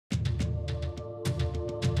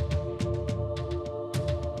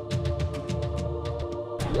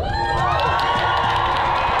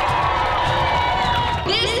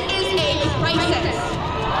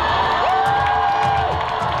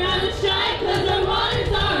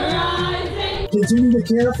Continue to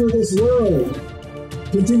care for this world.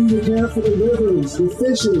 Continue to care for the rivers, the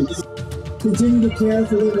fishes. Continue to care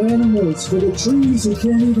for the animals, for the trees who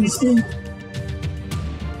can't even speak.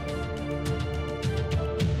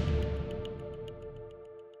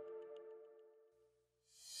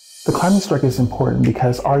 The climate strike is important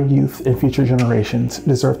because our youth and future generations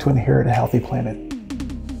deserve to inherit a healthy planet.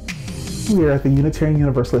 We are at the Unitarian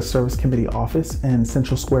Universalist Service Committee office in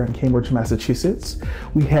Central Square in Cambridge, Massachusetts.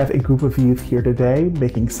 We have a group of youth here today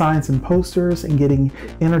making signs and posters and getting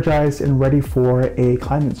energized and ready for a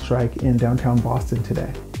climate strike in downtown Boston today.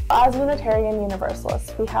 As Unitarian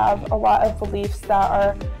Universalists, we have a lot of beliefs that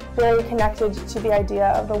are very connected to the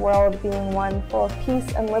idea of the world being one full of peace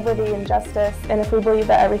and liberty and justice. And if we believe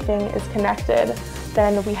that everything is connected,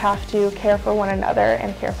 then we have to care for one another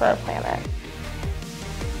and care for our planet.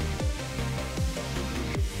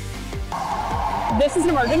 This is an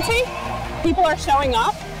emergency. People are showing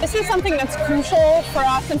up. This is something that's crucial for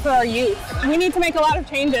us and for our youth. We need to make a lot of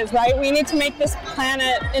changes, right? We need to make this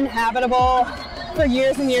planet inhabitable for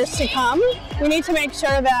years and years to come. We need to make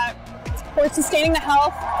sure that we're sustaining the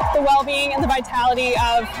health, the well-being, and the vitality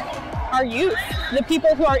of our youth, the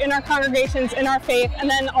people who are in our congregations, in our faith, and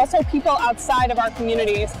then also people outside of our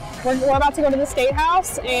communities. We're about to go to the State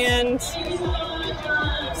House and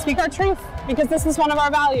speak our truth, because this is one of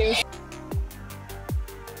our values.